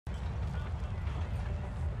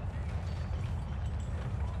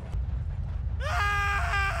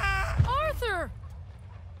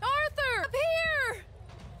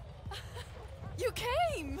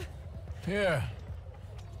Yeah,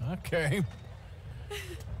 I came.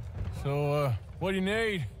 So, what do you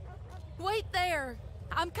need? Wait there!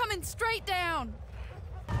 I'm coming straight down!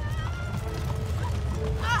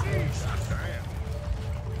 Jesus, damn.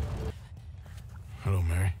 Hello,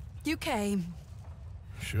 Mary. You came.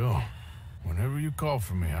 Sure. Whenever you call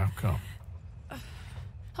for me, I'll come.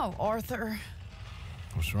 Oh, Arthur.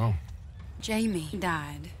 What's wrong? Jamie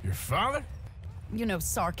died. Your father? You know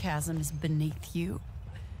sarcasm is beneath you.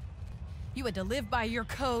 You had to live by your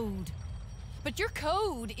code. But your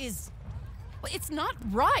code is... well, it's not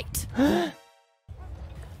right. Well,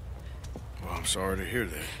 I'm sorry to hear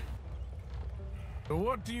that. So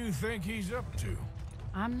what do you think he's up to?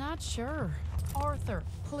 I'm not sure. Arthur,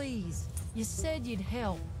 please. You said you'd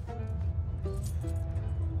help.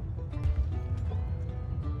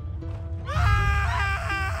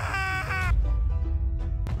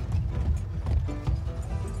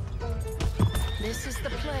 This is the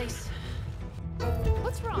place.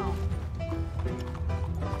 What's wrong?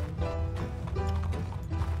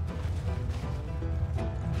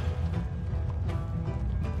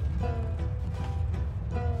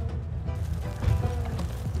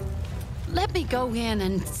 Let me go in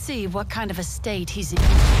and see what kind of a state he's in.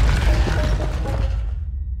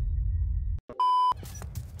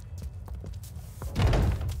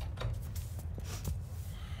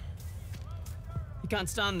 You can't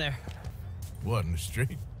stand there. What, in the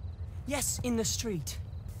street? Yes, in the street.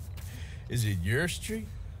 Is it your street?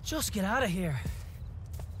 Just get out of here.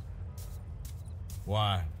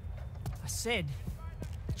 Why? I said,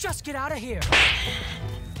 just get out of here.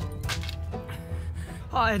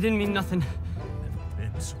 Oh, I didn't mean nothing.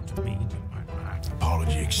 Never been so demeaned in my life.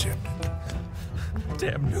 Apology accepted.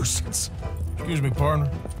 Damn nuisance. Excuse me,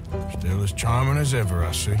 partner. Still as charming as ever,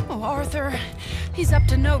 I see. Oh, Arthur, he's up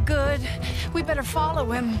to no good. We better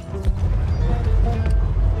follow him.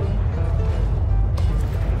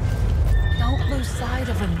 Don't lose sight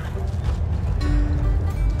of him.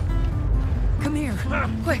 Come here,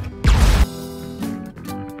 quick.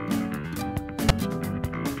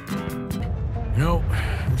 You know,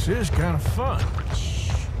 this is kind of fun.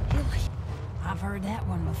 Shh, Billy. I've heard that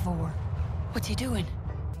one before. What's he doing?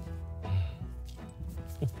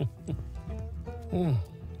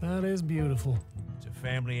 That is beautiful. It's a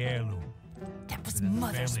family heirloom. That was Been in the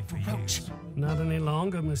Mother's family for brooch. years. Not any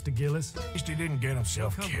longer, Mr. Gillis. At least he didn't get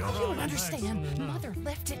himself You killed. don't understand. Mother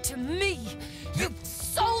left it to me. You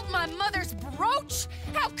sold my mother's brooch?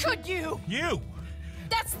 How could you? You?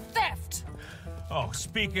 That's theft. Oh,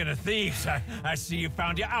 speaking of thieves, I see you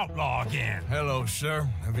found your outlaw again. Hello, sir.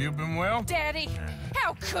 Have you been well? Daddy,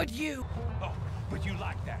 how could you? Oh, but you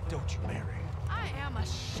like that, don't you, Mary? I am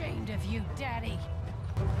ashamed of you, Daddy.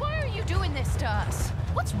 Why are you doing this to us?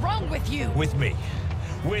 What's wrong with you? With me.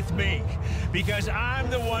 With me. Because I'm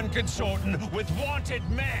the one consorting with wanted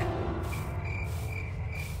men.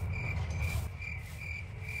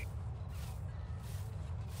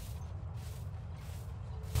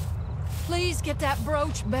 Please get that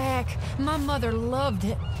brooch back. My mother loved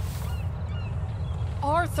it.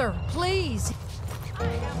 Arthur, please. I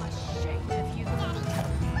am ashamed of you.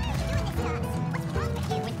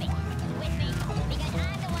 With me, because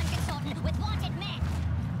I'm the one consultant with wanted men.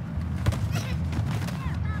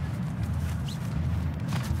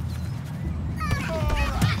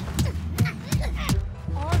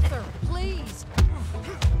 Arthur, please.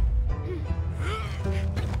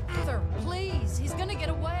 Arthur, please. He's gonna get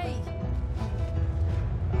away.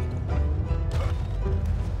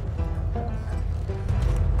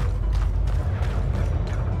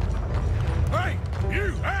 Hey,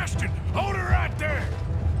 you, Ashton! Hold her right there!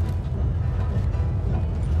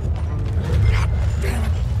 God damn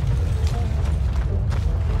it.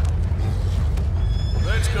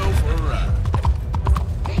 Let's go for a ride.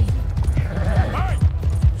 Hey!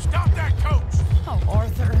 Stop that coach! Oh,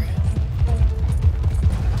 Arthur.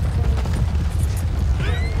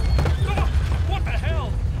 What the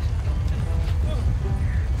hell?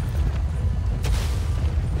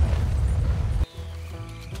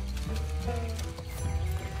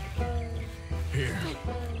 Here.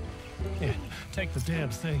 Here, take the damn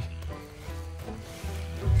thing.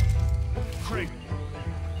 Craig.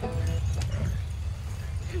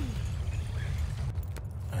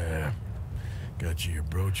 Got you your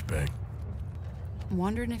brooch back.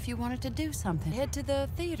 Wondering if you wanted to do something. Head to the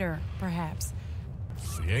theater, perhaps.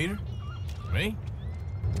 Theater? Me?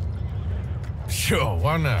 Sure,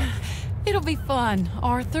 why not? It'll be fun,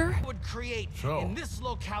 Arthur. Would create So, in this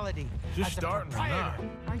locality just as the starting tonight.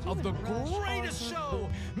 proprietor Are you of in the a rush, greatest Arthur? show,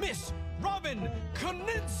 Miss Robin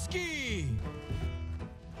Koninsky.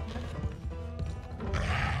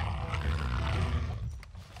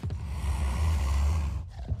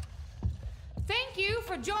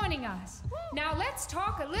 for joining us. Now let's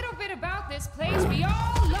talk a little bit about this place we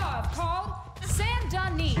all love called Saint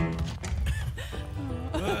Denis.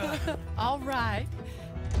 All right.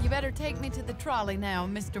 You better take me to the trolley now,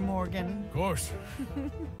 Mr. Morgan. Of course.